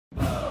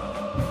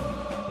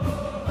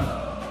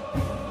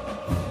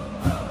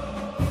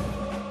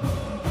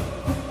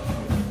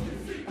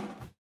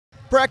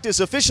Practice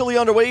officially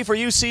underway for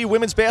UC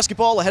women's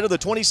basketball ahead of the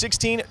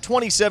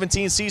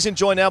 2016-2017 season.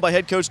 Joined now by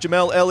head coach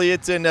Jamelle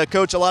Elliott. And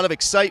Coach, a lot of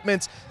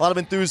excitement, a lot of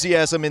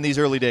enthusiasm in these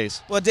early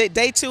days. Well,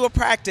 day two of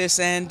practice,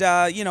 and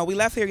we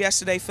left here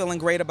yesterday feeling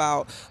great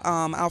about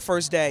our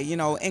first day.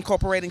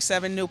 Incorporating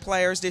 7 new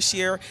players this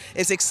year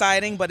is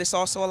exciting, but it's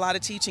also a lot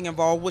of teaching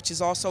involved, which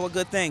is also a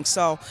good thing.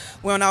 So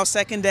we're on our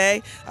second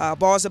day.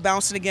 Balls are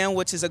bouncing again,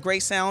 which is a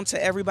great sound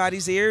to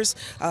everybody's ears.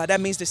 That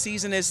means the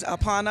season is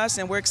upon us,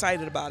 and we're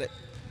excited about it.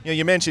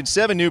 You mentioned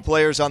 7 new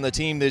players on the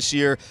team this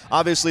year.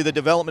 Obviously, the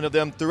development of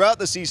them throughout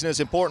the season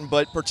is important,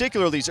 but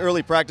particularly these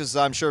early practices,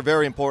 I'm sure,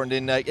 very important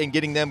in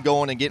getting them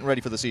going and getting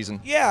ready for the season.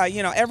 Yeah,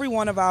 every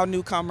one of our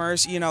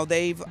newcomers,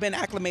 they've been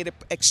acclimated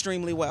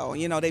extremely well.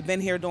 They've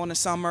been here during the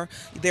summer.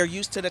 They're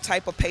used to the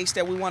type of pace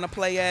that we want to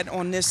play at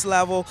on this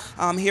level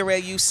here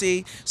at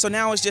UC. So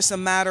now it's just a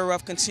matter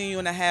of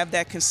continuing to have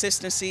that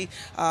consistency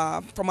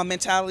from a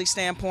mentality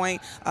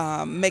standpoint,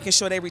 making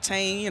sure they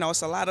retain.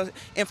 It's a lot of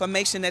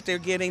information that they're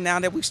getting now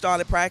that we've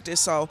started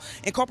practice. So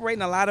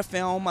incorporating a lot of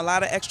film, a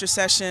lot of extra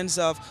sessions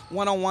of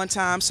one-on-one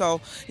time. So,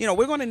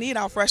 we're going to need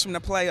our freshmen to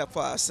play up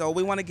for us. So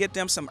we want to get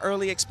them some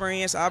early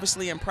experience,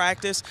 obviously in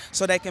practice,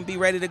 so they can be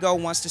ready to go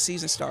once the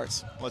season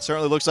starts. Well, it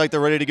certainly looks like they're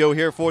ready to go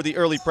here for the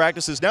early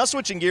practices. Now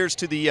switching gears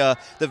to the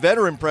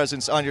veteran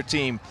presence on your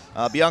team.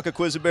 Bianca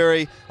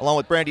Quisenberry, along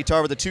with Brandy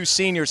Tarver, the 2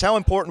 seniors. How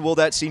important will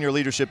that senior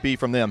leadership be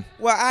from them?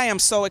 Well, I am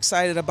so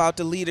excited about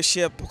the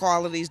leadership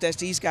qualities that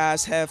these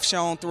guys have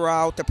shown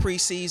throughout the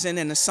preseason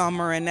and the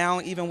summer, and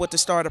now even with the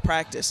start of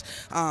practice.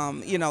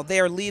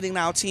 They're leading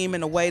our team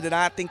in a way that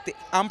I think that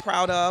I'm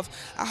proud of.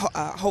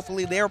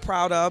 Hopefully they're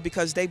proud of,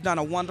 because they've done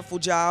a wonderful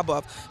job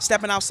of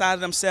stepping outside of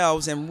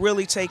themselves and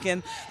really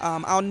taking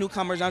our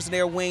newcomers under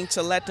their wing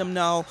to let them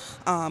know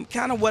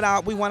kind of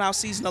what we want our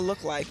season to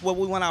look like, what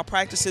we want our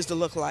practices to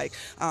look like,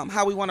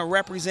 how we want to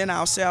represent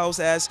ourselves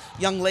as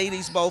young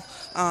ladies,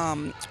 both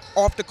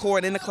off the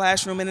court, in the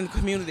classroom, and in the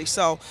community.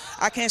 So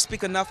I can't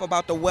speak enough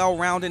about the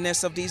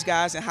well-roundedness of these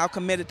guys and how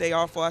committed they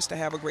are for us to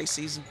have a great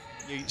season.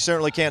 You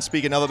certainly can't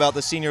speak enough about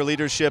the senior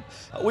leadership.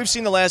 We've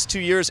seen the last 2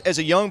 years as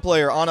a young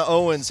player, Anna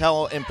Owens,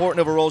 how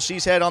important of a role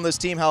she's had on this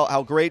team,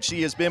 how great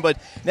she has been. But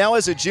now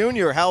as a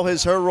junior, how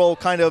has her role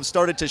kind of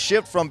started to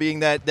shift from being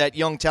that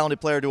young, talented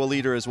player to a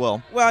leader as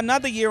well? Well,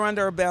 another year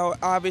under her belt.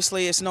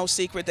 Obviously, it's no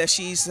secret that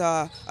she's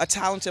a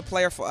talented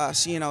player for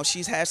us.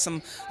 She's had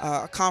some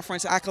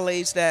conference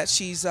accolades that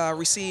she's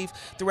received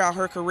throughout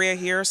her career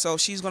here. So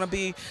she's going to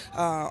be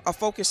a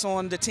focus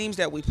on the teams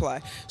that we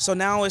play. So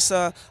now it's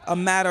a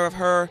matter of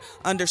her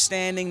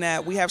understanding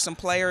that we have some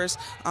players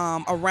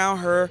around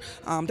her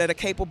that are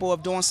capable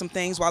of doing some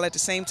things, while at the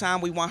same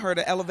time we want her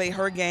to elevate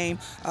her game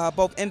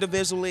both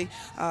individually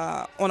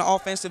on the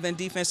offensive and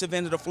defensive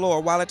end of the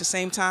floor, while at the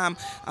same time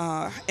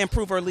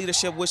improve her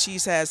leadership, which she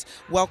has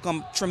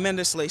welcomed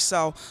tremendously.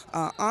 So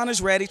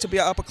Anna's ready to be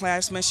an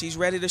upperclassman. She's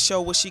ready to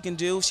show what she can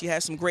do. She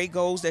has some great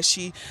goals that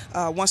she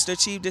wants to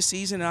achieve this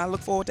season, and I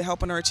look forward to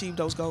helping her achieve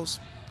those goals.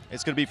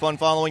 It's going to be fun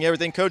following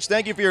everything. Coach,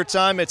 thank you for your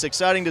time. It's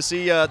exciting to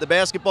see the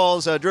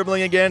basketballs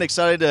dribbling again.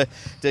 Excited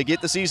to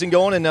get the season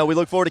going, and we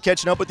look forward to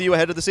catching up with you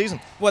ahead of the season.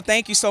 Well,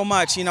 thank you so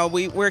much.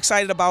 We're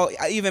excited about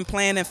even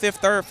playing in Fifth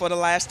Third for the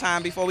last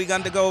time before we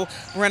undergo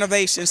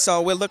renovation.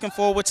 So we're looking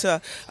forward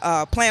to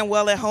playing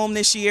well at home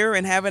this year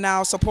and having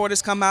our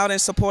supporters come out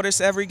and support us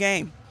every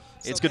game.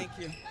 So thank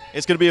you.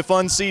 It's going to be a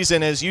fun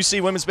season as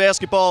UC women's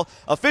basketball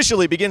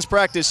officially begins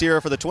practice here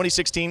for the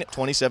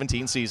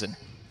 2016-2017 season.